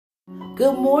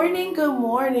Good morning, good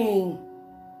morning.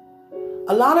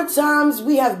 A lot of times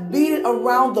we have beat it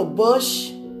around the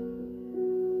bush,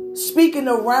 speaking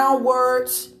around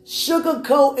words,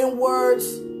 sugarcoating words,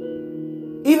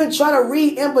 even try to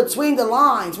read in between the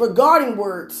lines regarding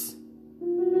words.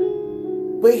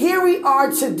 But here we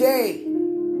are today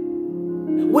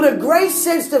with a great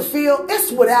sense to feel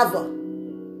it's whatever.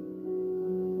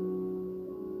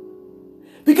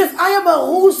 Because I am a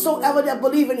whosoever that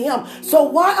believe in him. So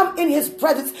while I'm in his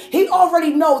presence, he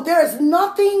already knows there is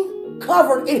nothing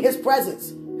covered in his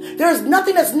presence. There is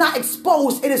nothing that's not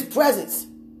exposed in his presence.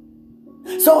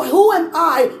 So who am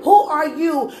I? Who are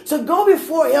you to go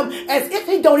before him as if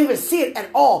he don't even see it at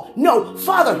all? No,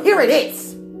 Father, here it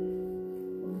is.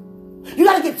 You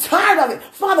got to get tired of it.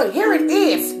 Father, here it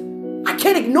is. I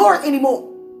can't ignore it anymore.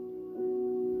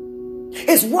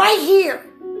 It's right here.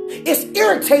 It's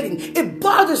irritating. It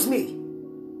bothers me.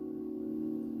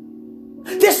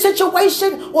 This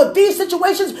situation or these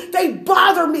situations, they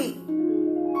bother me.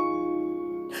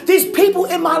 These people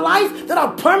in my life that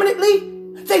are permanently,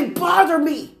 they bother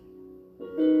me.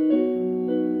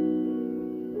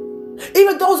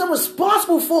 Even those I'm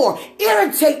responsible for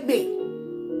irritate me.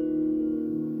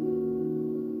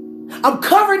 I'm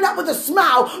covering up with a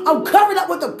smile. I'm covering up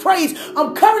with a praise.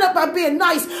 I'm covering up by being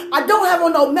nice. I don't have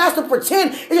on no mask to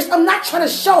pretend. It's just I'm not trying to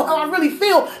show how I really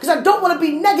feel because I don't want to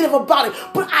be negative about it.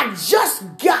 But I just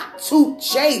got to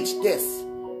change this.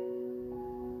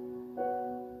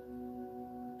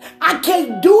 I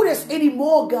can't do this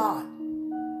anymore, God.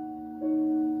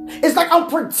 It's like I'm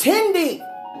pretending.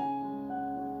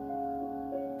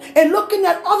 And looking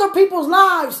at other people's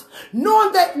lives,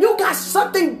 knowing that you got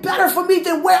something better for me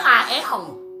than where I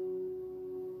am.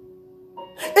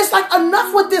 It's like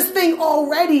enough with this thing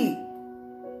already.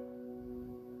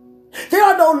 There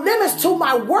are no limits to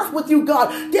my worth with you,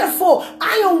 God. Therefore,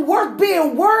 I am worth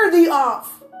being worthy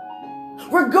of.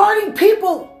 Regarding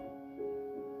people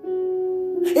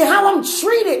and how I'm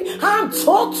treated, how I'm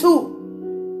talked to,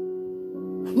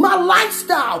 my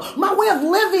lifestyle, my way of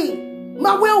living,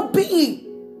 my well-being.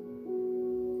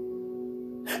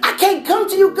 I can't come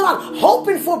to you, God,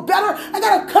 hoping for better. I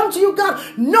got to come to you, God,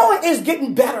 knowing it's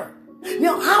getting better.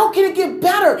 Now, how can it get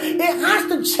better? It has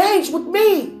to change with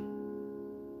me.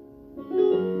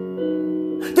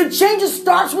 The change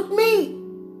starts with me.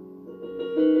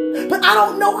 But I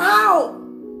don't know how.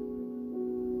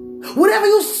 Whatever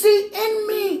you see in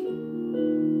me.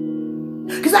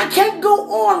 Because I can't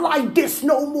go on like this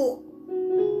no more.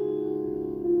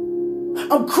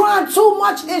 I'm crying too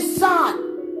much inside.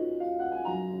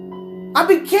 I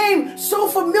became so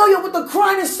familiar with the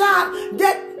crying inside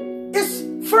that it's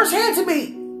firsthand to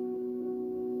me.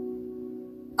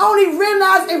 I don't even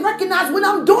realize and recognize when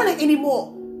I'm doing it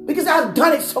anymore because I've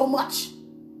done it so much.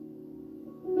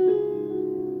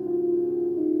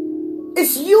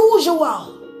 It's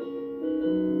usual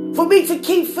for me to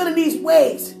keep feeling these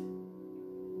ways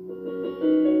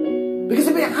because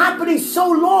it's been happening so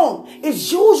long.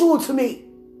 It's usual to me.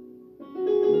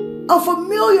 I'm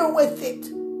familiar with it.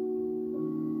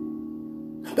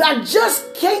 But I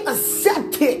just can't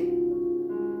accept it.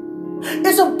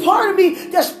 It's a part of me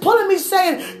that's pulling me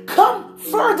saying, come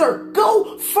further,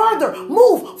 go further,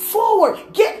 move forward,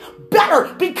 get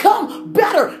better, become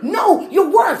better. Know your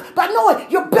worth by knowing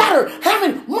you're better,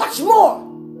 having much more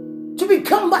to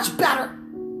become much better.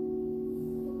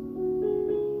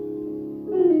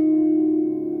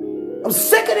 I'm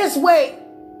sick of this way.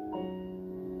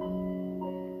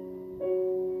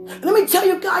 Let me tell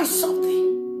you guys something.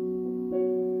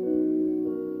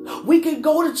 We can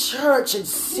go to church and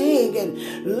sing and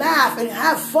laugh and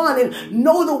have fun and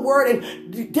know the word and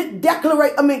declare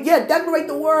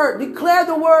the word, declare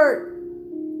the word.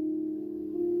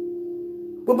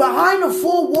 But behind the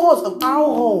four walls of our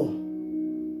home,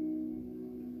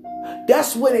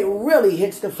 that's when it really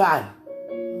hits the fan.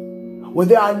 When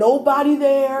there are nobody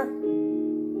there,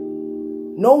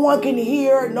 no one can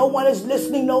hear, no one is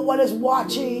listening, no one is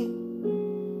watching.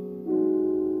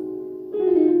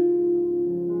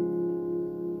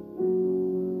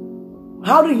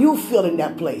 How do you feel in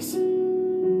that place?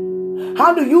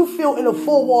 How do you feel in the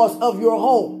four walls of your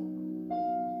home?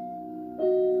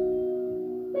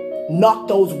 Knock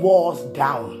those walls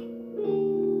down.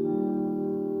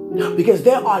 Because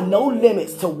there are no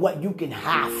limits to what you can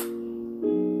have.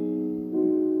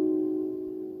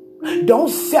 Don't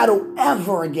settle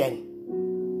ever again.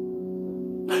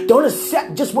 Don't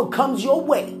accept just what comes your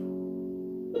way.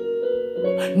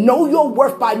 Know your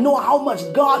worth by knowing how much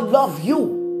God loves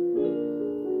you.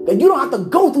 That you don't have to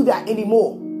go through that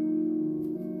anymore.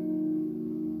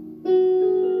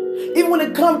 Even when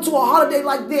it comes to a holiday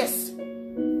like this,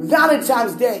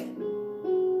 Valentine's Day,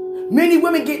 Many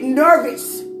women get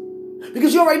nervous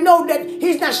because you already know that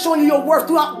he's not showing you your worth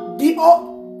throughout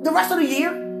the rest of the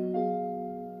year.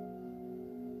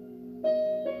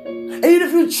 And even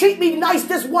if you treat me nice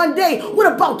this one day, what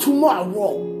about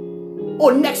tomorrow?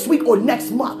 Or next week or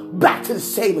next month? Back to the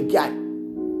same again.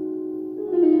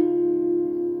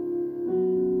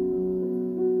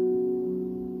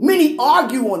 Many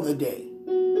argue on the day.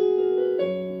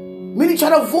 Many try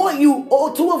to avoid you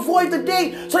or to avoid the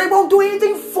day so they won't do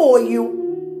anything for you.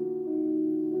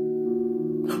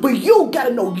 But you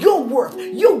gotta know your worth.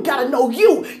 You gotta know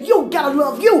you. You gotta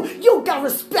love you. You gotta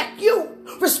respect you.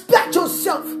 Respect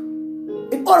yourself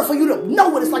in order for you to know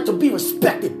what it's like to be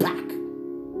respected back.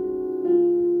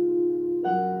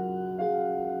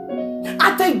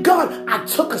 I thank God I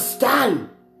took a stand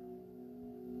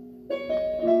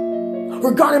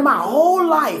regarding my whole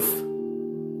life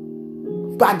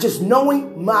by just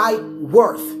knowing my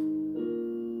worth.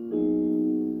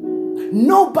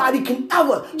 Nobody can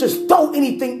ever just throw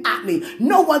anything at me.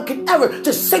 No one can ever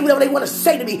just say whatever they want to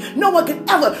say to me. No one can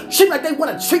ever treat me like they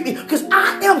want to treat me, because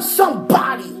I am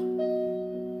somebody.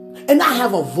 And I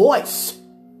have a voice.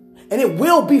 And it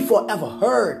will be forever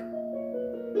heard.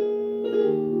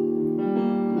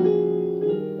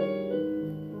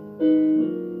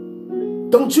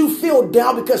 Don't you feel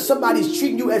down because somebody's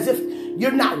treating you as if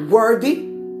you're not worthy?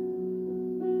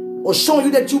 Or showing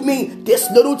you that you mean this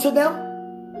little to them?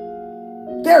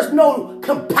 There's no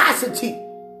capacity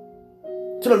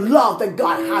to the love that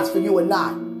God has for you and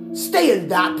I. Stay in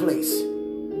that place.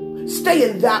 Stay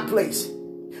in that place.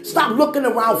 Stop looking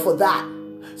around for that.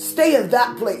 Stay in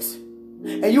that place.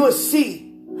 And you will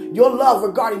see your love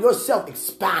regarding yourself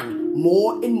expand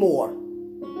more and more.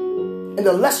 And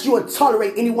the less you will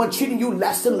tolerate anyone treating you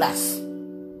less and less.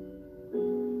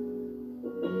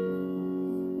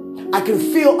 I can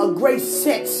feel a great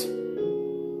sense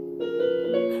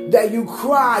that you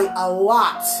cry a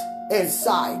lot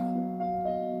inside.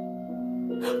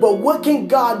 But what can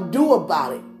God do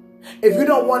about it if you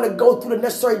don't want to go through the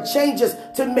necessary changes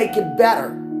to make it better?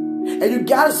 And you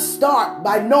got to start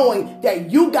by knowing that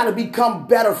you got to become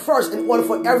better first in order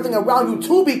for everything around you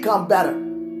to become better.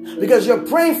 Because you're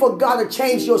praying for God to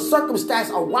change your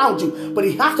circumstance around you, but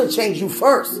he has to change you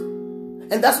first.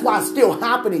 And that's why it's still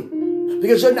happening,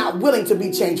 because you're not willing to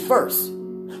be changed first.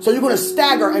 So you're going to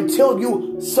stagger until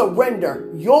you surrender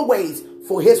your ways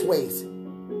for his ways.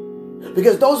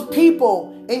 Because those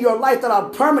people in your life that are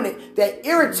permanent, that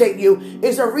irritate you,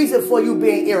 is a reason for you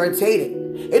being irritated.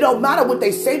 It don't matter what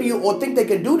they say to you or think they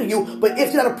can do to you, but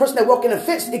if you're not a person that walks in the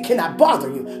fence, it cannot bother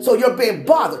you. So you're being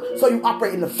bothered. So you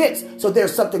operate in the fence. So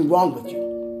there's something wrong with you.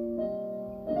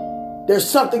 There's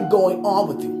something going on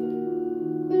with you.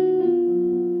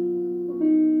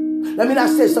 Let me not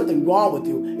say something wrong with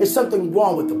you. It's something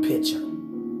wrong with the picture.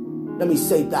 Let me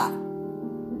say that.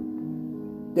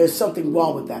 There's something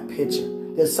wrong with that picture.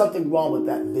 There's something wrong with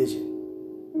that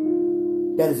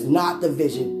vision. That is not the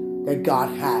vision that God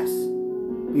has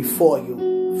before you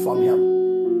from him.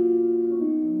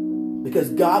 Because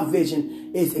God's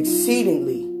vision is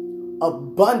exceedingly,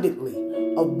 abundantly,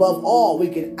 above all we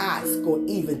can ask or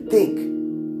even think.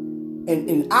 And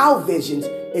in our visions,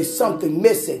 is something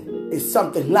missing. Is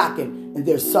something lacking, and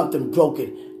there's something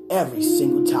broken every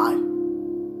single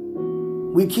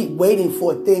time. We keep waiting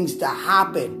for things to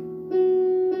happen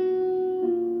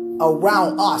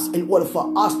around us in order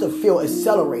for us to feel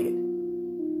accelerated.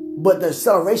 But the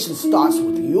acceleration starts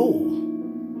with you.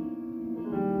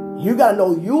 You got to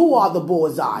know you are the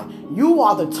bullseye. You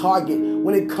are the target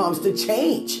when it comes to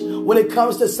change, when it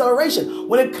comes to acceleration,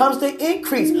 when it comes to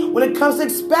increase, when it comes to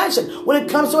expansion, when it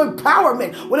comes to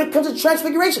empowerment, when it comes to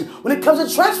transfiguration, when it comes to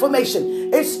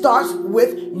transformation. It starts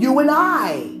with you and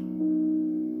I.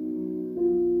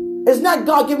 It's not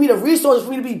God give me the resources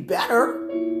for me to be better.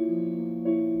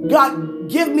 God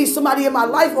give me somebody in my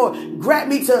life or grant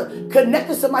me to connect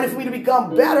to somebody for me to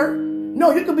become better.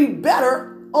 No, you can be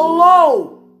better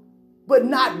alone. But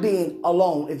not being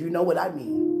alone, if you know what I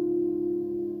mean.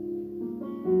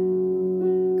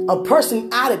 A person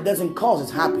addict doesn't cause his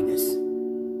happiness.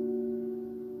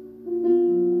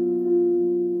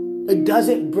 It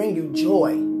doesn't bring you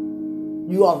joy.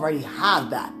 You already have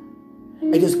that.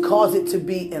 It just causes it to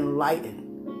be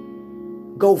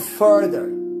enlightened. Go further.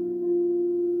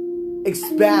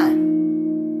 Expand.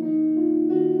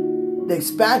 The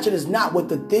expansion is not with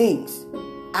the things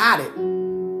added.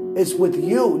 It's with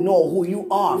you know who you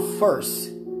are first.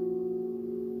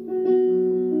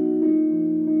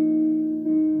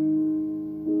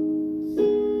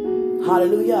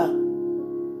 Hallelujah.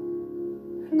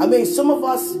 I mean, some of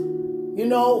us,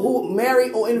 who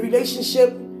married or in a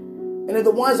relationship, And then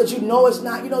the ones that you know it's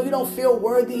not, you don't feel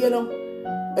worthy in them.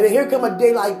 And then here come a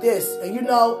day like this. And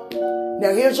now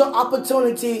here's your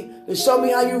opportunity to show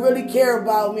me how you really care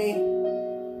about me.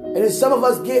 And then some of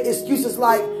us get excuses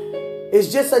like,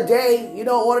 it's just a day,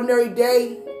 ordinary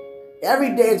day.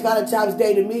 Every day is Valentine's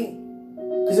Day to me.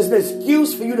 Because it's an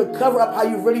excuse for you to cover up how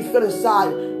you really feel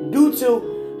inside due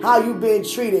to how you've been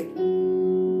treated.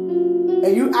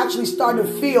 And you actually start to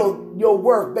feel your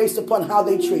worth based upon how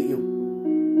they treat you.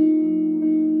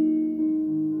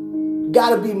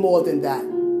 Gotta be more than that.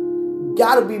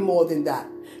 Gotta be more than that.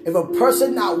 If a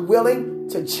person not willing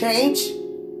to change,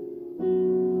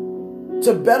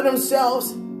 to better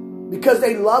themselves because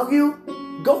they love you,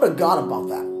 go to God about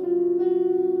that.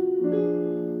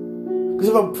 Because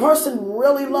if a person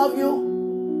really love you,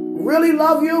 really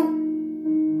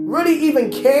even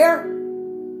care,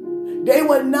 they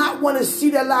would not want to see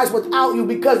their lives without you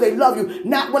because they love you,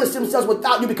 not want to see themselves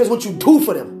without you because what you do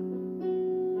for them.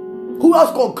 Who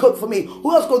else going to cook for me?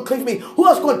 Who else going to clean for me? Who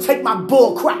else going to take my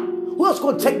bull crap? Who else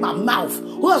going to take my mouth?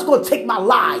 Who else going to take my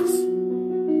lies?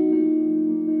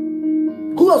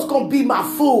 Who else going to be my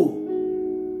fool?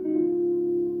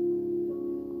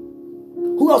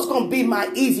 Who else going to be my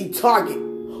easy target?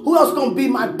 Who else going to be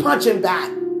my punching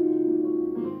bag?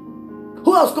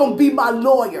 Who else going to be my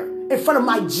lawyer in front of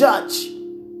my judge?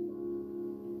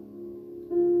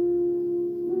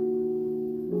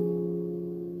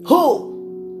 Who?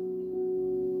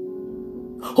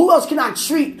 Who else can I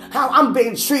treat how I'm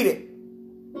being treated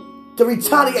to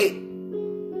retaliate?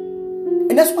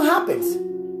 And that's what happens.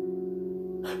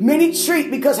 Many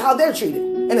treat because how they're treated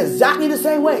in exactly the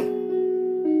same way.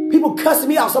 People cussing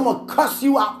me out, so I'm going to cuss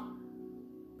you out.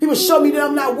 People show me that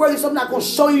I'm not worthy, so I'm not going to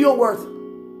show you your worth.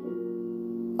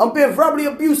 I'm being verbally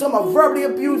abused, so I'm going to verbally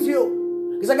abuse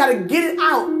you. Because I got to get it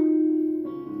out.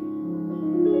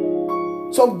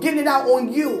 So I'm getting it out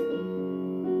on you.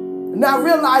 Not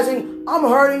realizing I'm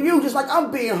hurting you just like I'm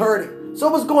being hurted. So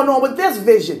what's going on with this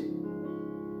vision?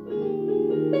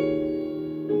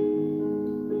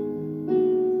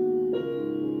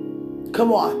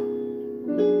 Come on.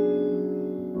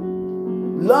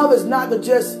 Love is not to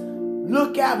just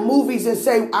look at movies and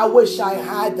say, I wish I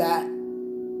had that.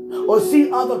 Or see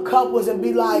other couples and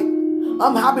be like,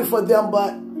 I'm happy for them,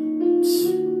 but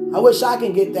I wish I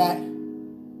can get that.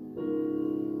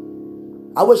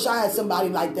 I wish I had somebody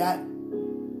like that.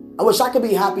 I wish I could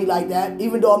be happy like that,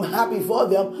 even though I'm happy for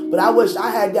them, but I wish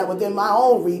I had that within my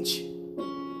own reach.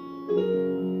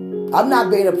 I'm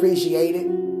not being appreciated.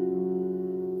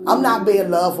 I'm not being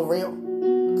loved for real.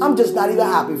 I'm just not even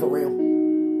happy for real.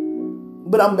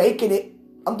 But I'm making it.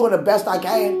 I'm doing the best I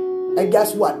can. And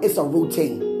guess what? It's a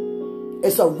routine.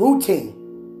 It's a routine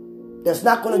that's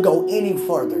not going to go any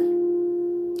further.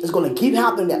 It's going to keep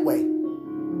happening that way.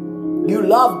 You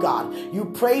love God. You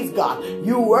praise God.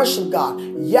 You worship God.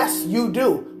 Yes, you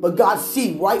do. But God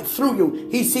sees right through you.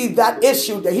 He sees that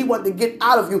issue that he wants to get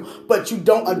out of you, but you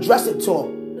don't address it to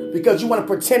him because you want to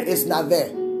pretend it's not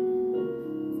there.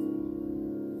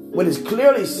 When it's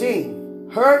clearly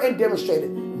seen, heard, and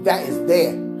demonstrated, that is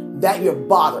there. That you're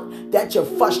bothered. That you're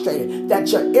frustrated.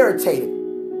 That you're irritated.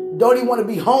 Don't even want to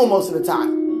be home most of the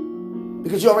time.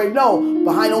 Because you already know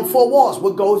behind those four walls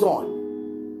what goes on.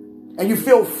 And you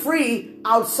feel free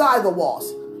outside the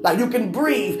walls. Like you can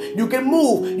breathe. You can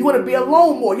move. You want to be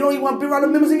alone more. You don't even want to be around the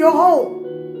members of your home.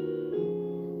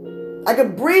 I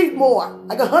can breathe more.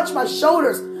 I can hunch my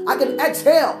shoulders. I can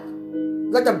exhale.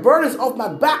 Like the burdens off my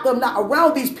back. I'm not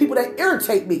around these people that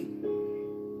irritate me.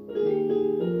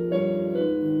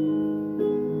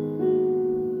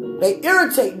 They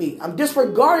irritate me. I'm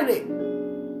disregarding it.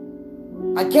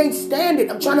 I can't stand it.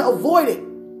 I'm trying to avoid it.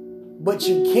 But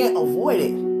you can't avoid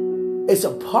it. It's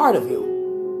a part of you.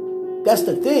 That's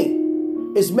the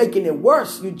thing. It's making it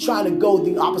worse. You're trying to go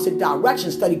the opposite direction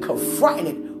instead of confronting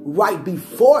it right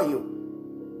before you.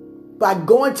 By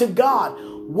going to God,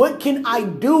 what can I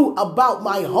do about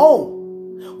my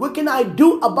home? What can I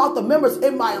do about the members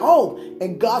in my home?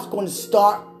 And God's going to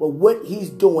start with what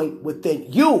he's doing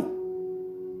within you.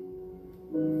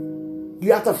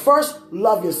 You have to first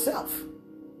love yourself.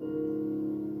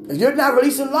 If you're not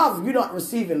releasing love, you're not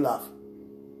receiving love.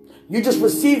 You're just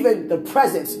receiving the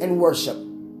presence in worship.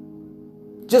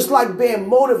 Just like being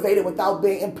motivated without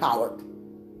being empowered.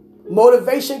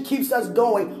 Motivation keeps us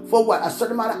going for what? A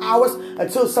certain amount of hours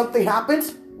until something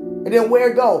happens. And then where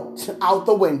it go? Out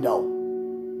the window.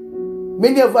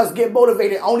 Many of us get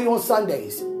motivated only on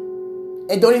Sundays.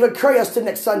 And don't even carry us to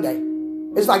next Sunday.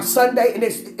 It's like Sunday, and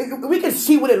we can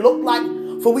see what it looked like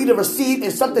for we to receive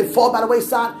and something fall by the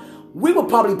wayside. We would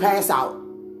probably pass out.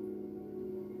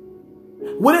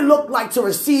 What it looked like to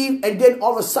receive, and then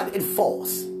all of a sudden it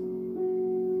falls.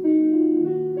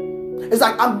 It's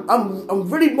like I'm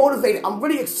really motivated. I'm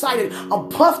really excited. I'm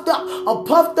puffed up.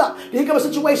 And here comes a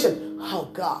situation. Oh,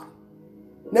 God.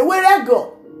 Now, where'd that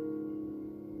go?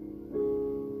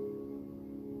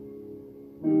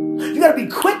 You got to be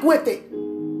quick with it.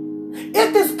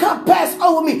 If this cup pass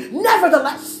over me,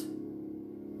 nevertheless.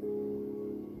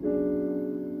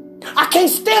 I can't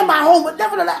stay in my home, but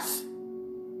nevertheless.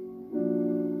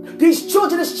 These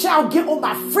children, this child get on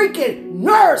my freaking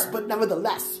nerves, but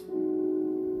nevertheless.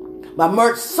 My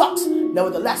marriage sucks,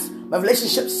 nevertheless. My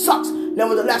relationship sucks,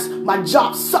 nevertheless. My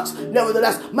job sucks,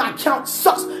 nevertheless. My account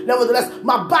sucks, nevertheless.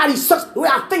 My body sucks. The way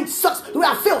I think sucks. The way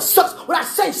I feel sucks. What I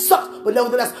say sucks, but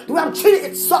nevertheless. The way I'm treated,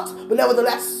 it sucks, but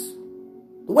nevertheless.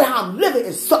 The way how I'm living,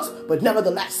 it sucks, but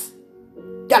nevertheless.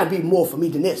 Gotta be more for me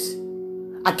than this.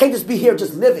 I can't just be here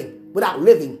just living without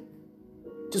living.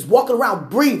 Just walking around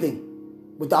breathing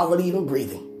without really even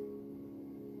breathing.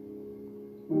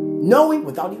 Knowing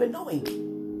without even knowing.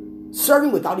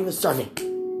 Serving without even serving.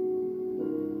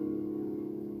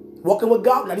 Walking with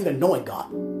God without even knowing God.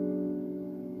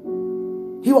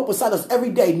 He walks beside us every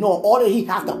day knowing all that he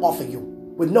has to offer you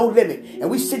with no limit. And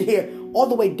we sit here all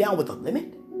the way down with a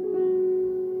limit.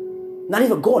 Not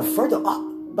even going further up,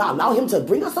 but allow him to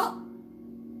bring us up.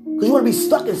 Because you want to be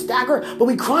stuck and staggered, but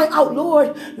we cry out,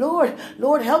 Lord, Lord,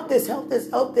 Lord, help this, help this,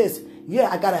 help this. Yeah,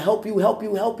 I got to help you, help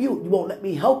you, help you. You won't let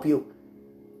me help you.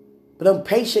 But I'm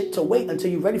patient to wait until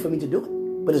you're ready for me to do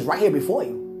it. But it's right here before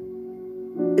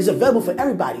you. It's available for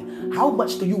everybody. How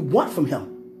much do you want from him?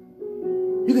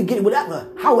 You can get it whatever,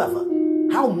 however,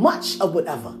 how much of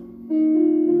whatever,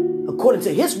 according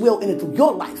to his will in and through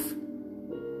your life.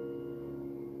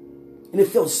 And it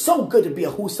feels so good to be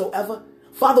a whosoever.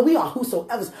 Father, we are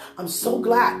whosoever's. I'm so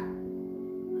glad.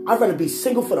 I'd rather be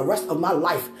single for the rest of my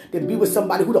life than be with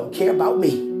somebody who don't care about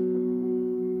me.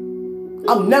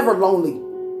 I'm never lonely.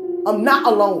 I'm not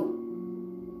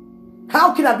alone.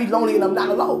 How can I be lonely and I'm not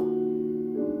alone?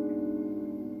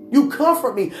 You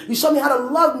comfort me. You show me how to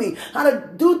love me, how to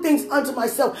do things unto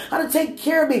myself, how to take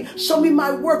care of me. Show me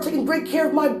my work, taking great care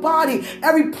of my body,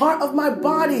 every part of my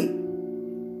body.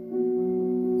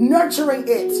 Nurturing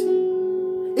it.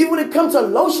 Even when it comes to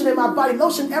lotion in my body,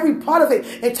 lotion every part of it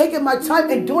and taking my time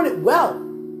and doing it well.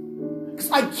 Because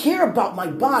I care about my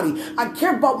body. I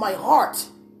care about my heart.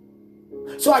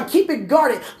 So I keep it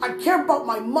guarded. I care about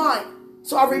my mind.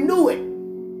 So I renew it.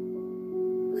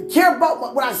 I care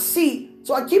about what I see.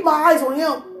 So I keep my eyes on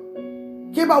him.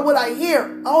 I care about what I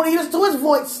hear. I only listen to his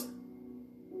voice.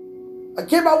 I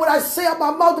care about what I say out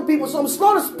my mouth to people. So I'm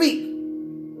slow to speak.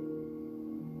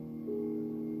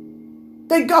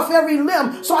 Thank God for every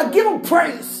limb, so I give him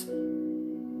praise.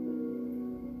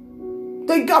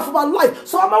 Thank God for my life,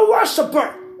 so I'm a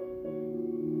worshiper.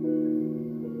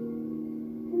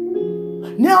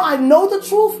 Now I know the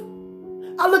truth.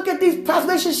 I look at these past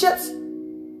relationships.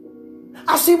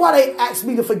 I see why they asked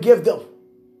me to forgive them.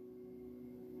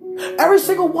 Every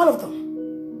single one of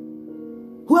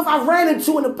them. Whoever I ran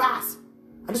into in the past.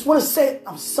 I just want to say,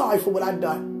 I'm sorry for what I've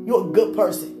done. You're a good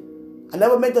person. I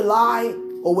never meant to lie.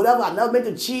 Or whatever, I never meant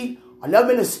to cheat, I never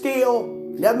meant to steal,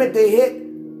 never meant to hit,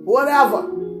 whatever.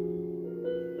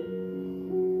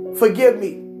 Forgive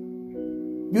me.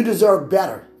 You deserve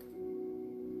better.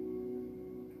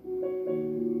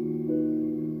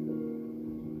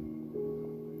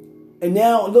 And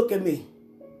now look at me.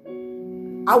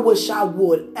 I wish I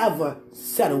would ever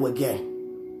settle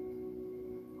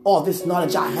again. All this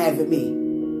knowledge I have in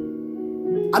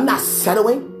me. I'm not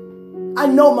settling. I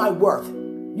know my worth.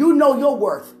 You know your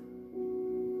worth.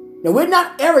 Now, we're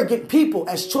not arrogant people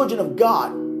as children of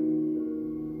God.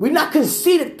 We're not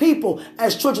conceited people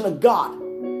as children of God.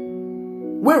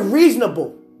 We're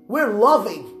reasonable. We're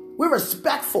loving. We're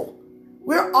respectful.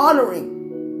 We're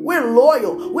honoring. We're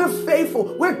loyal. We're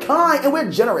faithful. We're kind. And we're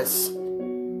generous.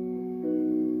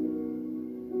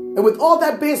 And with all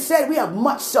that being said, we have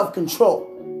much self-control.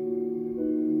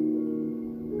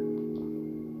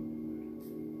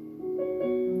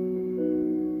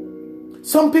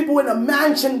 Some people in a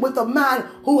mansion with a man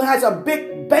who has a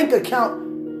big bank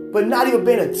account, but not even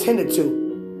being attended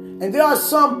to. And there are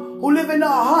some who live in a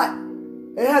hut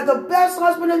and have the best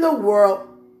husband in the world.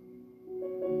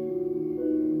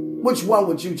 Which one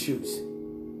would you choose?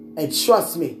 And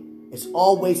trust me, it's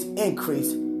always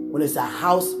increased when it's a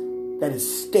house that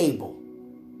is stable.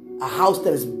 A house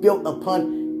that is built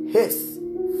upon his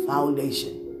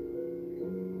foundation.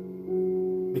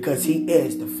 Because he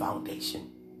is the foundation.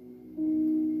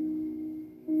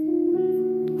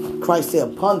 Christ said,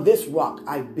 upon this rock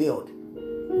I build.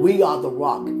 We are the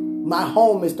rock. My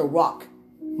home is the rock.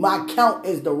 My account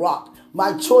is the rock.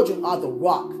 My children are the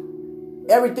rock.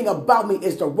 Everything about me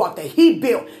is the rock that he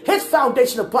built his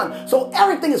foundation upon. So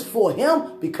everything is for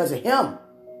him because of him.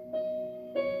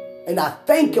 And I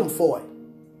thank him for it.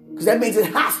 Because that means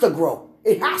it has to grow.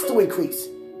 It has to increase.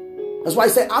 That's why I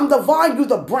say, I'm the vine, you're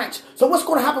the branch. So what's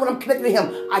going to happen when I'm connected to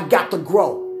him? I got to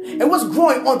grow. And what's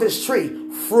growing on this tree?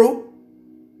 Fruit.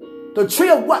 The tree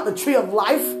of what? The tree of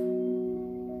life.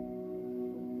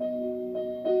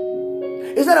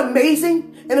 Isn't that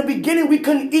amazing? In the beginning, we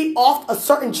couldn't eat off a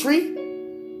certain tree.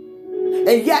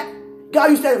 And yet, God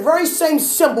used that very same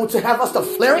symbol to have us to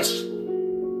flourish.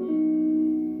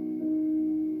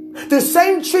 The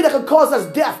same tree that could cause us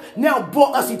death now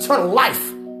brought us eternal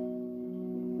life.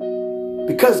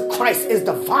 Because Christ is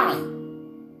the vine.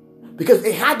 Because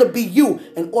it had to be you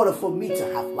in order for me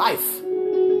to have life.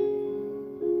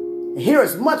 And here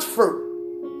is much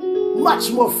fruit. Much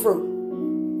more fruit.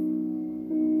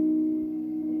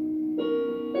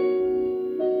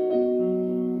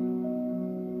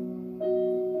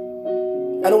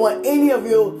 I don't want any of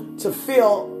you to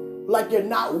feel like you're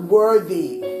not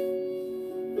worthy.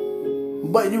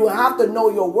 But you have to know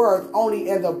your worth only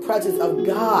in the presence of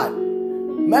God.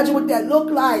 Imagine what that looked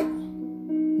like.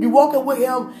 You walking with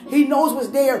him, he knows what's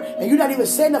there, and you're not even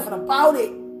saying nothing about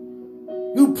it.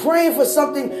 You praying for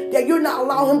something that you're not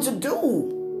allowing him to do.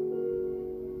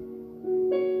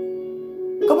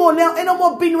 Come on now, ain't no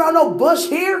more beating around no bush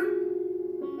here.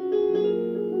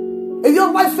 If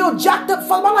your life feels jacked up,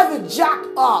 Father, my life is jacked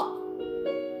up.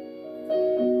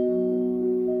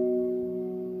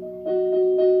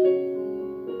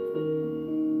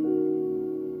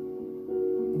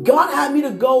 God had me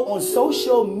to go on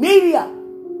social media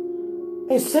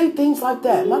and say things like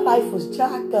that. My life was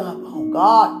jacked up. Oh,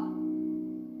 God.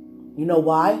 You know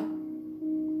why?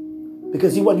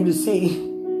 Because he wanted you to see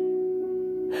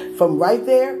from right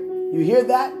there. You hear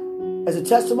that as a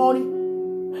testimony?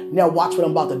 Now watch what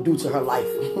I'm about to do to her life.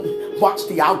 Watch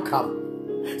the outcome.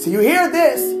 So you hear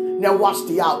this. Now watch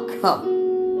the outcome.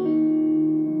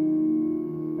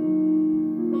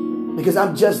 Because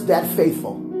I'm just that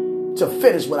faithful to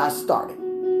finish what I started.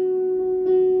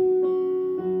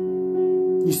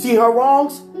 You see her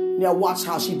wrongs? Now watch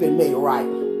how she's been made right.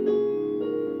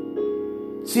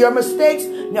 See her mistakes?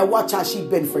 Now watch how she's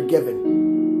been forgiven.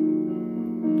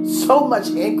 So much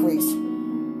increase.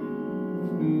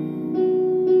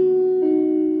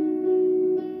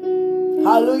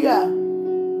 Hallelujah.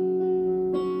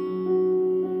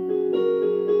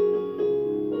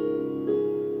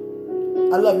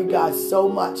 I love you guys so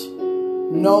much.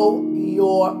 Know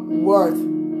your worth.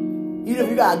 Even if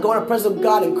you got to go in the presence of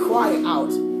God and cry it out,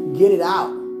 get it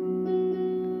out.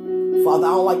 Father, I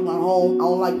don't like my home. I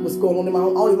don't like what's going on in my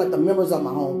home. I don't even like the members of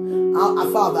my home.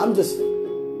 Father,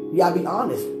 you got to be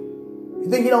honest. You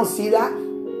think he don't see that?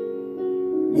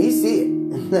 He see it.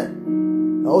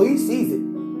 Oh, he sees it.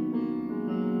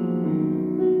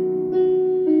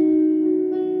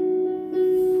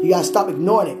 You got to stop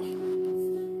ignoring it.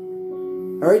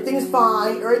 Everything is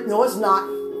fine. No, it's not.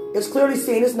 It's clearly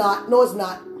seen. It's not. No, it's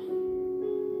not.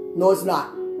 No, it's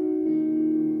not.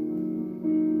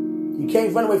 You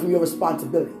can't run away from your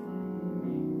responsibility.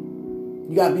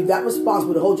 You got to be that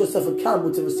responsible to hold yourself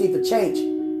accountable to receive the change,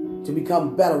 to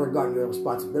become better regarding your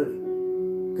responsibility.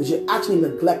 Because you're actually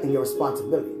neglecting your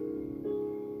responsibility.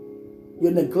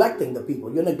 You're neglecting the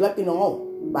people. You're neglecting the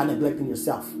home by neglecting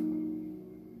yourself.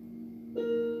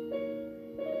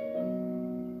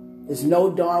 There's no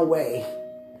darn way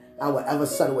I will ever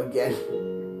settle again.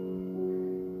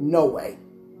 No way.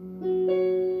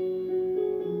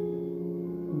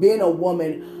 Being a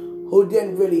woman who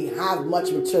didn't really have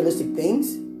much materialistic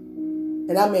things,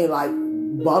 and I mean like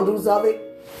bundles of it,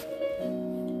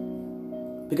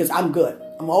 because I'm good.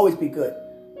 I'm always be good.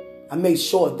 I made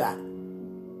sure of that.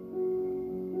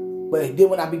 But then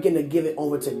when I began to give it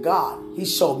over to God, he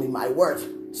showed me my worth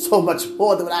so much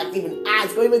more than what I even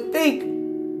asked or even think.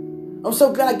 I'm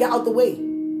so glad I got out the way.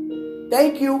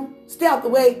 Thank you. Stay out the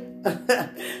way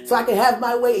so I can have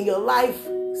my way in your life,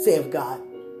 saith God.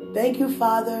 Thank you,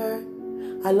 Father.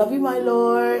 I love you, my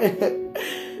Lord.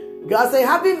 God say,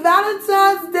 Happy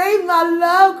Valentine's Day, my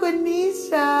love,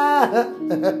 Quenisha.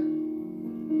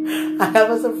 I have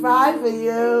a surprise for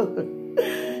you.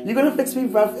 You're going to fix me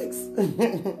breakfast?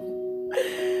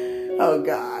 Oh,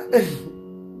 God.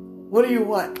 What do you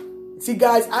want? See,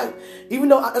 guys, even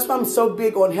though that's why I'm so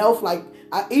big on health, like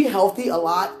I eat healthy a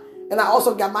lot. And I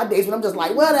also got my days when I'm just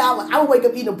like, whatever. I would wake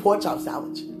up eating a pork chop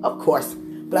sandwich, of course.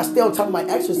 But I still tell my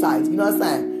exercise, you know what I'm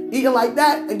saying? Eating like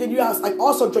that, and then you guys like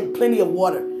also drink plenty of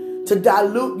water to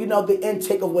dilute, the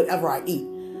intake of whatever I eat.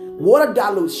 Water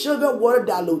dilutes sugar, water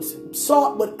dilutes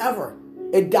salt, whatever.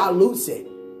 It dilutes it.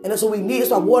 And that's what we need.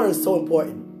 That's why water is so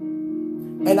important.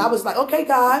 And I was like, okay,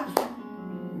 God,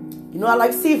 you know I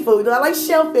like seafood. You know I like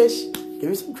shellfish. Give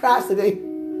me some crabs today.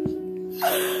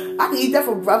 I can eat that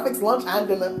for breakfast, lunch, and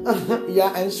dinner.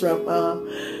 Yeah, and shrimp.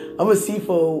 I'm a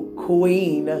seafood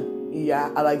queen.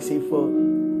 Yeah, I like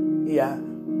seafood. Yeah.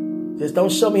 Just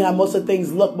don't show me how most of the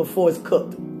things look before it's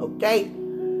cooked. Okay?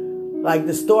 Like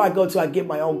the store I go to, I get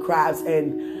my own crabs.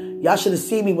 And y'all should have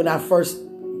seen me when I first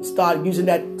started using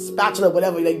that spatula or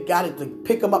whatever. They got it to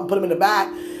pick them up and put them in the bag.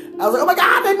 I was like, oh my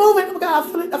God, they're moving. Oh my God,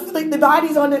 I feel like the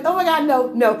body's on it. Oh my God,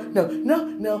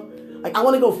 no. Like I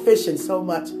want to go fishing so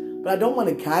much, but I don't want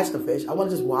to catch the fish. I want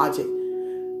to just watch it.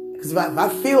 Because if I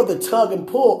feel the tug and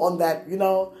pull on that, you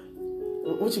know,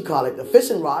 what you call it, the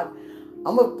fishing rod,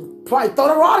 I'm going to probably throw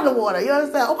the rod in the water. You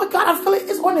understand? Oh my God, I feel it.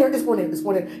 It's on there.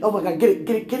 Oh my God, get it.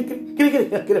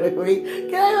 Get away from me.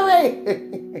 Get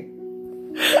away.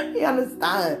 You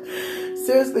understand?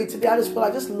 Seriously, today I just feel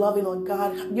like just loving on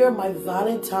God. You're my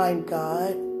Valentine,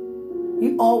 God.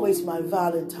 You always my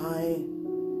Valentine.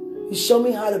 You show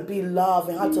me how to be loved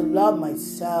and how to love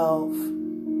myself.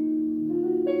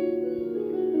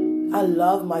 I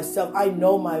love myself. I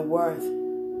know my worth.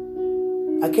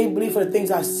 I can't believe for the things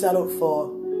I settled for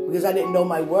because I didn't know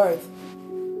my worth.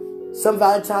 Some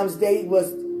Valentine's Day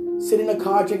was sitting in the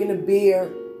car drinking a beer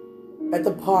at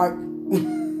the park.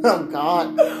 Oh,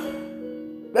 God.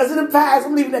 That's in the past.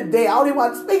 I'm leaving that day. I don't even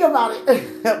want to speak about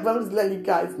it. But I'm just letting you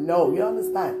guys know. You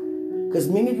understand? Because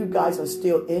many of you guys are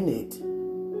still in it.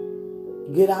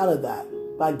 Get out of that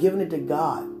by giving it to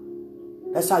God.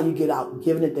 That's how you get out,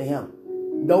 giving it to Him.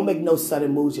 Don't make no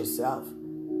sudden moves yourself.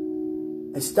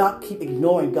 And keep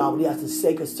ignoring God, what He has to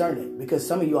say concerning it. Because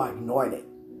some of you are ignoring it.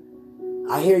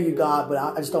 I hear you, God, but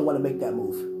I just don't want to make that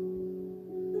move.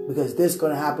 Because this is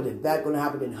going to happen and that going to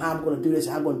happen and how I'm going to do this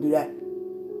and how I'm going to do that.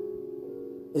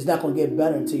 It's not going to get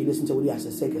better until you listen to what He has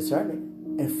to say concerning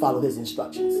it and follow His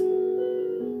instructions.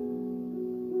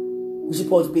 You're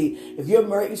supposed to be, if you're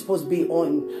married, you're supposed to be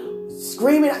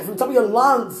screaming from the top of your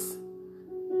lungs,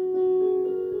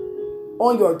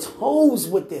 on your toes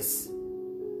with this,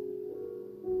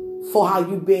 for how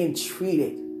you're being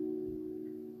treated,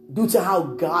 due to how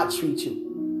God treats you.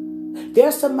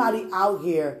 There's somebody out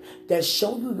here that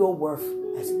show you your worth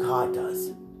as God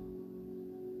does.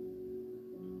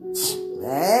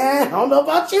 Man, I don't know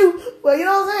about you, but you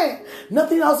know what I'm saying?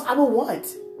 Nothing else I would want.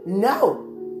 No.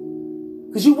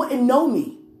 Because you wouldn't know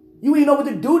me. You wouldn't know what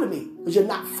to do to me because you're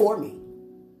not for me.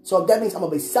 So that means I'm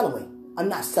going to be settling. I'm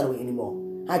not settling anymore.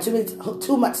 I had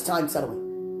too much time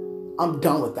settling. I'm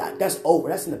done with that. That's over.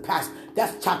 That's in the past.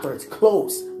 That chapter is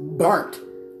closed, burnt,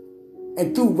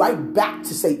 and threw right back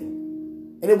to Satan.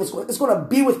 And it's going to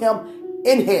be with him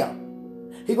in hell.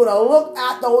 He's going to look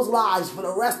at those lies for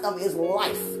the rest of his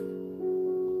life.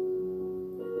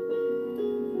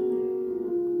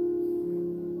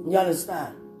 You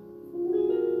understand?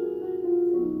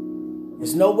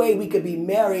 There's no way we could be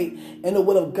married in the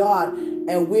will of God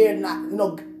and we're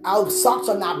not, our socks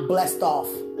are not blessed off.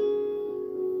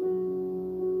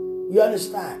 You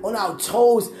understand? On our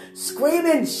toes,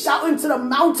 screaming, shouting to the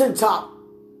mountaintop.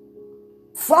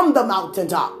 From the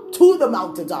mountaintop, to the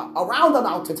mountaintop, around the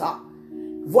mountaintop.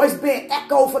 Voice being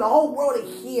echoed for the whole world to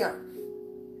hear.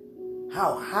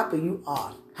 How happy you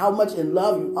are. How much in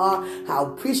love you are. How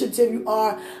appreciative you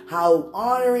are. How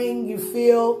honoring you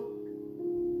feel.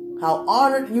 How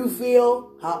honored you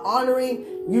feel. How honoring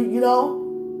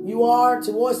you are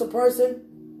towards the person.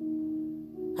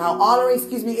 How honoring,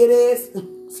 it is.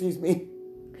 Excuse me.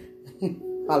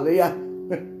 Hallelujah.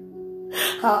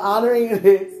 How honoring it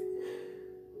is.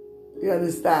 You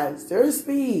understand?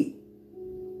 Seriously.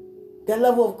 That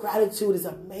level of gratitude is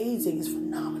amazing. It's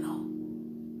phenomenal.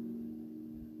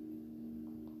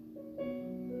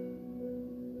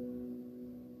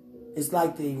 It's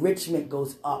like the enrichment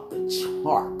goes up the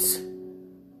chart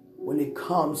when it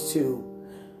comes to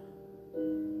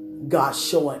God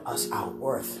showing us our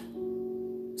worth,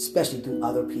 especially through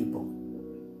other people.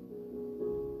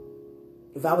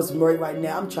 If I was married right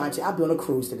now, I'd be on a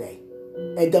cruise today.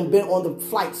 And done been on the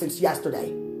flight since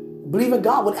yesterday. Believe in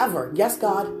God, whatever. Yes,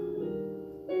 God.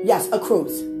 Yes, a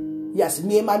cruise. Yes,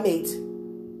 me and my mate.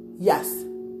 Yes.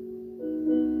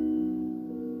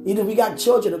 Either we got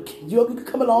children, you can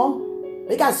come along.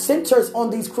 They got centers on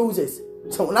these cruises.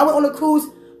 So when I went on a cruise,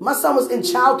 my son was in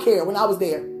childcare when I was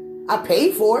there. I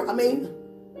paid for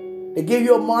it. They give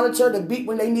you a monitor to beep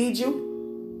when they need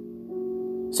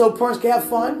you. So parents can have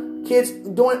fun. Kids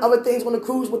doing other things on the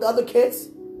cruise with the other kids.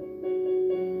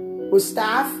 With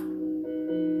staff.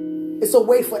 It's a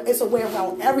way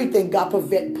around everything God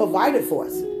provided for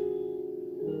us.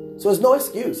 So there's no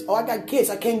excuse. Oh, I got kids.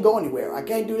 I can't go anywhere. I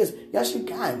can't do this. Yes, you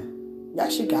can.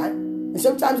 Yes, you can. And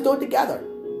sometimes do it together.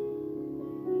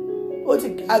 Put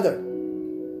it together.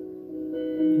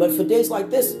 But for days like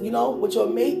this, you know, with your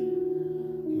mate,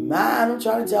 man, I'm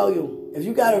trying to tell you, if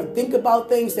you got to think about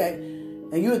things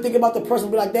and you think about the person,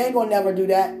 be like, they ain't going to never do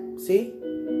that. See?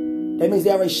 That means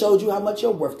they already showed you how much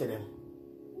you're worth to them.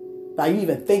 By you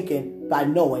even thinking, by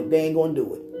knowing they ain't going to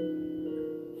do it.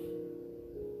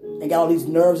 And got all these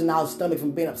nerves in our stomach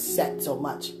from being upset so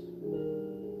much.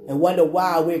 And wonder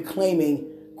why we're claiming,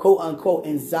 quote unquote,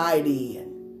 anxiety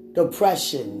and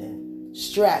depression and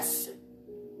stress.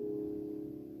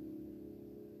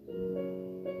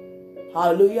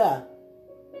 Hallelujah.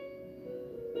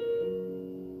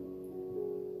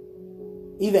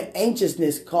 Even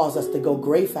anxiousness causes us to go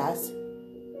gray fast.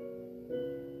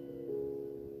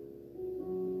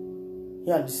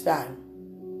 You understand?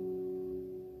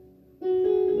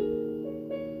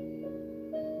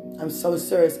 I'm so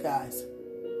serious, guys.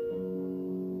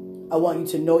 I want you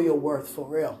to know your worth for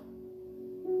real.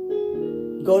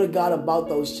 Go to God about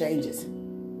those changes.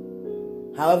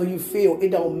 However you feel, it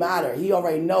don't matter. He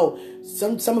already know.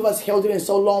 Some of us held it in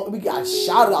so long, we got to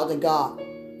shout it out to God.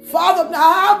 Father, I'm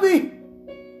not happy.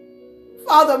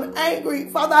 Father, I'm angry.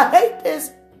 Father, I hate this.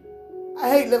 I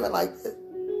hate living like this.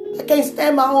 I can't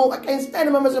stand my home. I can't stand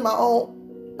the members in my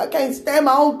home. I can't stand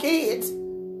my own kids.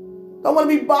 Don't want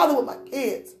to be bothered with my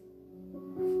kids.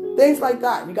 Things like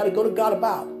that. You got to go to God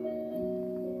about.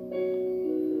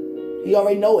 He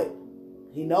already know it.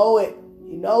 He know it.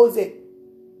 He knows it.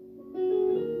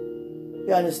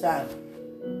 You understand?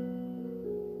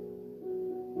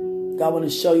 God want to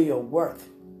show you your worth.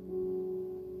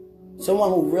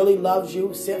 Someone who really loves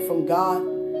you, sent from God,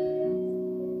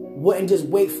 wouldn't just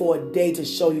wait for a day to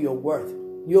show you your worth.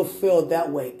 You'll feel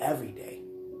that way every day.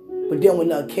 But then when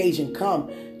the occasion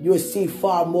comes, you'll see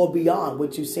far more beyond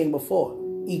what you've seen before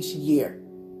each year.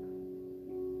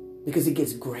 Because it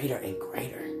gets greater and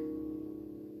greater.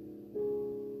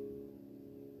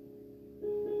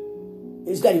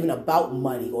 It's not even about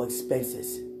money or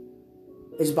expenses.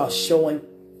 It's about showing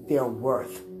their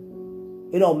worth.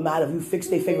 It don't matter if you fix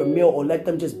their favorite meal or let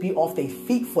them just be off their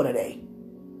feet for the day.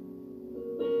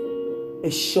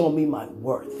 It's showing me my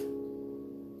worth.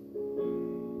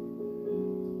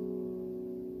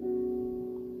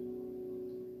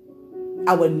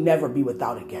 I would never be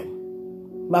without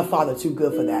again. My Father too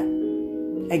good for that.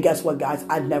 And guess what, guys?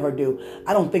 I never do.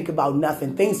 I don't think about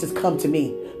nothing. Things just come to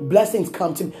me. Blessings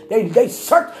come to me.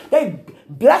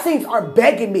 Blessings are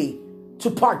begging me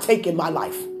to partake in my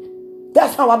life.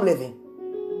 That's how I'm living.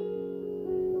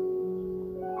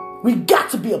 We got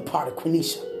to be a part of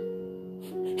Quenisha.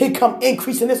 Here come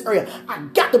increase in this area. I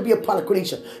got to be a part of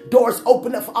Quenisha. Doors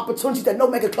open up for opportunities that no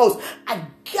man can close. I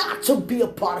got to be a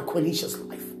part of Quenisha's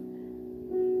life.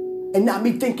 And not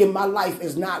me thinking my life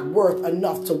is not worth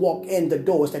enough to walk in the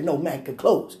doors that no man can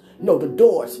close. No, the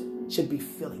doors should be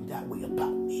feeling that way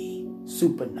about me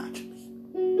supernaturally.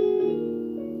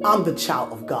 I'm the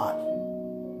child of God.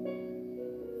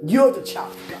 You're the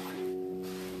child of God.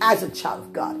 As a child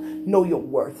of God, know your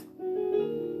worth.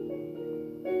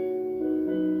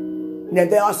 Now,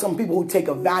 there are some people who take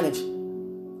advantage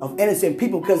of innocent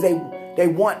people because they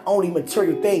want only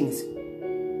material things.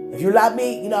 If you love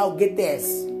me, get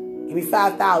this. Give me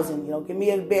 5,000, give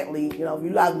me a Bentley, if you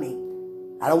love me.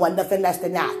 I don't want nothing less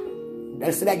than that.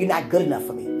 Less than that, you're not good enough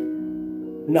for me.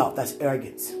 No, that's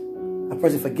arrogance. A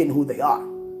person forgetting who they are.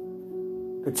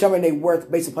 Determining their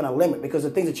worth based upon a limit, because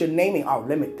the things that you're naming are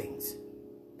limit things.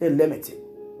 They're limited.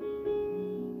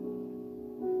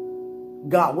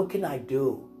 God, what can I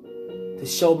do to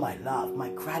show my love, my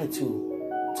gratitude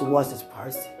towards this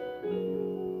person?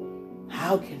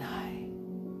 How can I?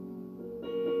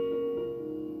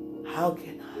 How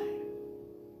can I?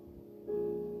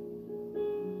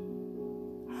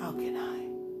 How can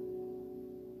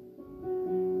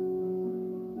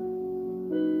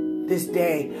I? This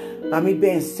day, by me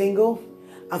being single,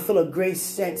 I feel a great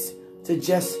sense to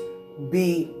just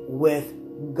be with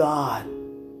God.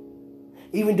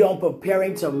 Even though I'm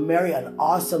preparing to marry an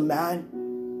awesome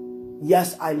man,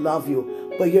 yes, I love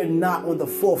you, but you're not on the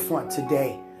forefront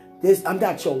today. I'm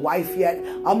not your wife yet.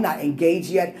 I'm not engaged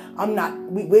yet.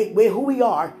 We're who we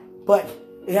are, but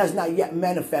it has not yet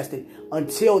manifested.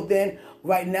 Until then,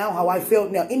 right now, how I feel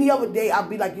now, any other day, I'll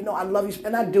be like, I love you,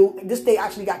 and I do. This day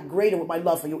actually got greater with my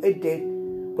love for you. It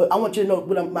did. But I want you to know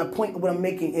my point, what I'm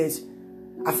making is,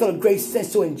 I feel a great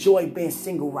sense to enjoy being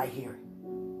single right here.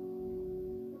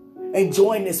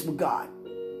 Enjoying this with God.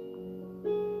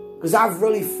 Because I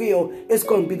really feel it's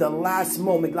going to be the last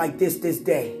moment like this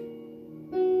day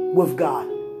with God.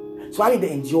 So I need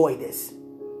to enjoy this.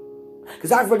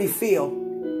 Because I really feel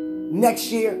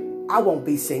next year I won't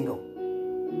be single.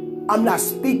 I'm not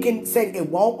speaking, saying it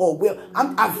won't or will.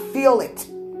 I feel it.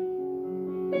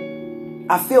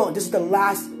 I feel it. This is the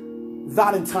last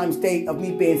Valentine's Day of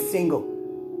me being single.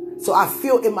 So I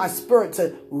feel in my spirit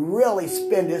to really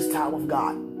spend this time with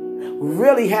God.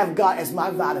 Really have God as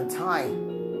my Valentine.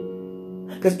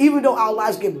 Because even though our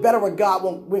lives get better with God,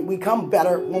 when we become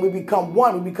better, when we become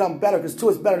one, we become better because two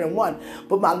is better than one.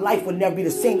 But my life would never be the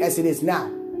same as it is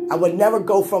now. I would never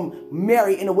go from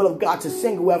married in the will of God to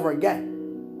single ever again.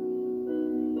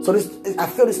 So I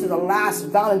feel this is the last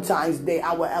Valentine's Day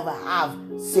I will ever have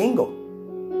single.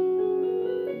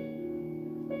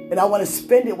 And I want to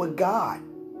spend it with God.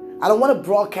 I don't want to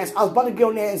broadcast. I was about to go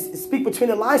in there and speak between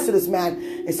the lines to this man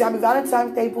and say, Happy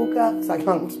Valentine's Day, Buka. It's like,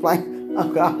 I'm just playing. Oh,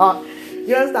 God.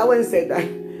 You understand? I wouldn't say that.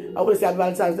 I would have said Happy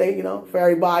Valentine's Day, you know, for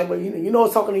everybody. But you know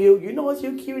it's talking to you. You know it's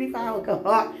you, cutie pie. Oh,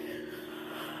 God.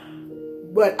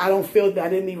 But I don't feel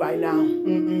that in me right now.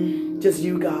 Just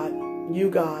you, God.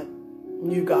 You, God.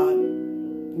 You, God.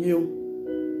 You.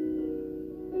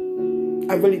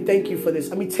 I really thank you for this.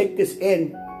 Let me take this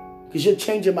in. Because you're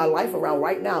changing my life around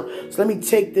right now. So let me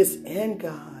take this in,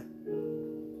 God.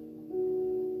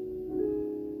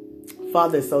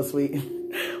 Father is so sweet.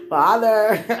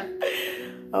 Father.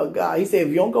 Oh, God. He said, if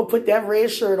you don't go put that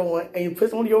red shirt on and you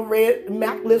put on your red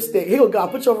MAC lipstick. Here, God,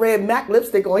 put your red MAC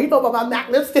lipstick on. He know about my MAC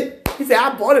lipstick. He said,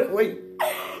 I bought it for you.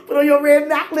 Put on your red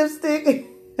MAC lipstick.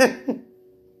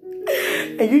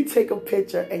 And you take a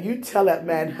picture and you tell that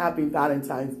man, Happy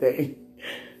Valentine's Day.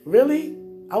 Really?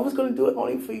 I was going to do it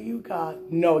only for you, God.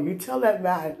 No, you tell that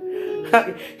man.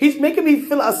 He's making me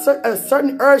feel a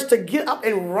certain urge to get up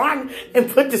and run and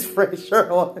put this red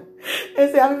shirt on. And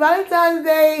say, Happy Valentine's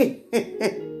Day.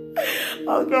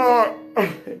 Oh, God.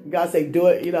 God say, do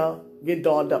it, you know. Get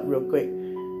dolled up real quick.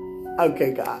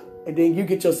 Okay, God. And then you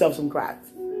get yourself some crabs.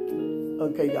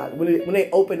 Okay, God. When they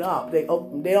open up, they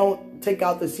don't take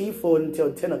out the seafood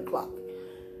until 10 o'clock.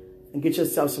 And get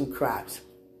yourself some crabs.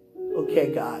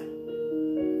 Okay, God.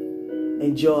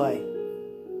 Enjoy.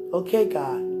 Okay,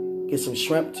 God. Get some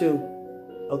shrimp too.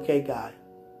 Okay, God.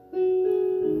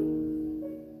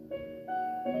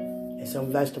 And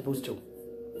some vegetables too.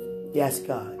 Yes,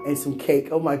 God. And some cake.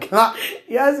 Oh my God.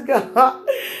 Yes, God.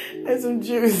 And some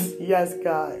juice. Yes,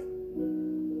 God.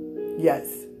 Yes.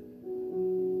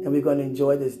 And we're going to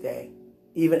enjoy this day.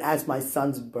 Even as my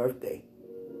son's birthday.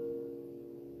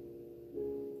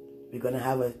 We're going to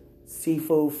have a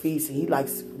seafood feast. And he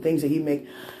likes things that he make.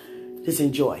 Just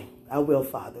enjoy. I will,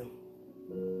 Father.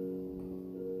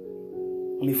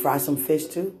 Let me fry some fish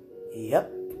too.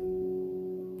 Yep.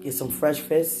 Get some fresh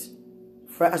fish.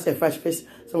 I said fresh fish.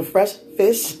 Some fresh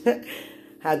fish.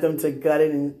 Have them to gut it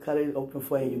and cut it open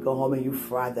for you. You go home and you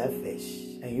fry that fish.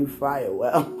 And you fry it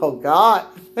well. Oh, God.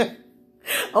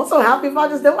 I'm so happy if I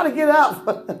just didn't want to get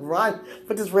up. Run.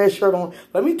 Put this red shirt on.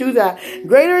 Let me do that.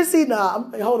 Greater is he. Nah,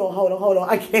 hold on.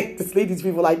 I can't just leave these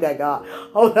people like that, God.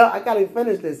 Hold on. I got to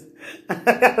finish this. I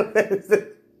got to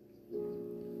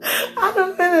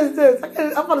finish this.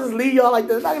 I'm going to just leave y'all like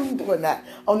this. I'm not doing that.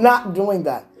 I'm not doing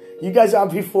that. You guys are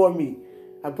before me.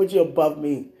 I put you above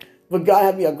me. But God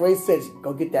had me a great sense.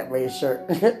 Go get that red shirt.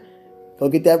 Go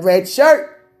get that red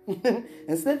shirt.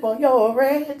 And slip on your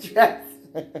red dress.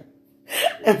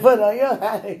 And put on your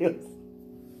high heels.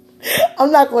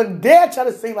 I'm not going to dare try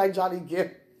to sing like Johnny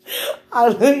Gibb.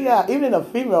 Hallelujah. Even in a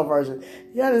female version.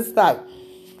 You understand?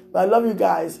 But I love you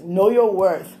guys. Know your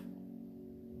worth.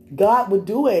 God would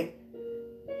do it.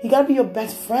 He got to be your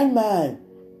best friend, man.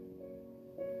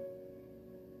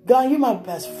 God, you're my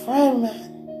best friend, man.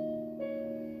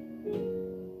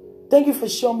 Thank you for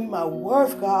showing me my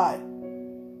worth, God.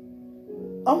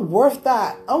 I'm worth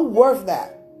that. I'm worth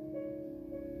that.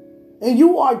 And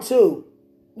you are too.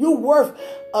 You're worth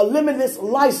a limitless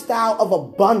lifestyle of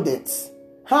abundance,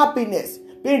 happiness,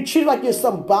 being treated like you're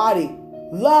somebody,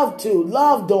 loved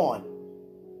on.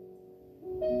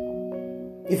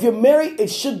 If you're married, it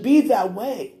should be that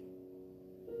way.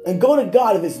 And go to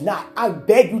God if it's not. I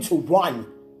beg you to run.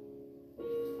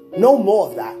 No more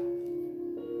of that.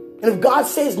 And if God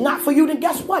says not for you, then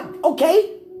guess what?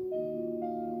 Okay.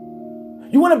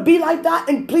 You want to be like that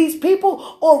and please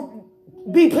people, or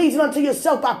be pleasing unto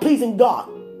yourself by pleasing God?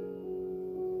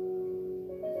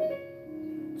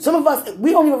 Some of us,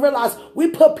 we don't even realize we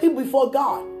put people before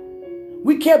God.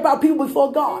 We care about people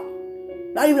before God.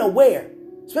 Not even aware.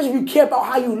 Especially if you care about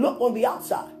how you look on the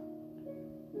outside.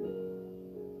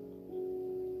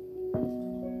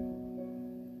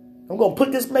 I'm going to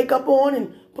put this makeup on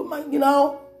and put my,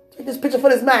 take this picture for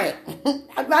this man.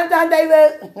 Happy Valentine's Day,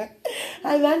 David.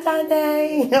 Happy Valentine's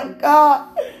Day. Oh,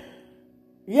 God.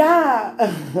 Yeah.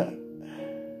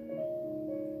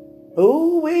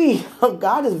 Ooh wee. Oh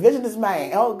God, this vision is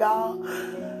man. Oh God.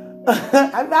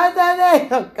 I'm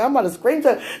about to scream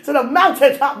to the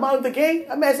mountaintop, Martin King.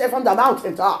 That man said from the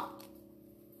mountaintop.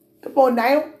 Come on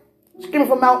now. Screaming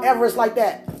from Mount Everest like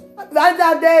that. That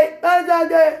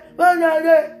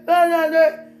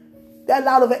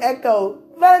loud of an echo.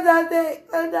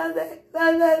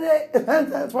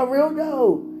 That's for real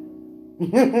though.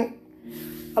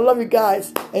 I love you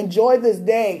guys. Enjoy this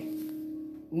day.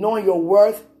 Knowing your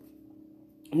worth.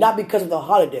 Not because of the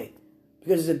holiday.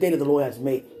 Because it's a day that the Lord has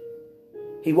made.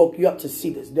 He woke you up to see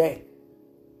this day.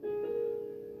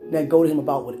 Then go to him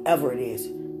about whatever it is.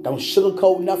 Don't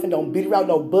sugarcoat nothing. Don't beat around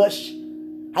no bush.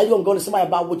 How you going to go to somebody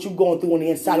about what you're going through on the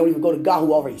inside? Don't even go to God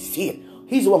who already see it.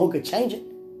 He's the one who could change it.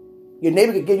 Your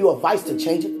neighbor could give you advice to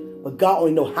change it. But God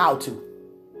only knows how to.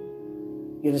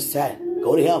 You understand?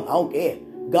 Go to him. I don't care.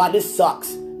 God, this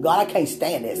sucks. God, I can't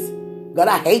stand this. God,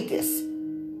 I hate this.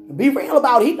 Be real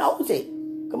about it. He knows it.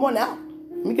 Come on now.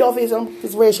 Let me get off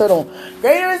this red shirt on.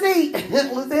 Greater is he.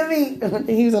 What's in me?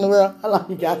 He's in the world. I love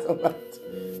you guys so much.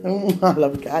 I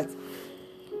love you guys.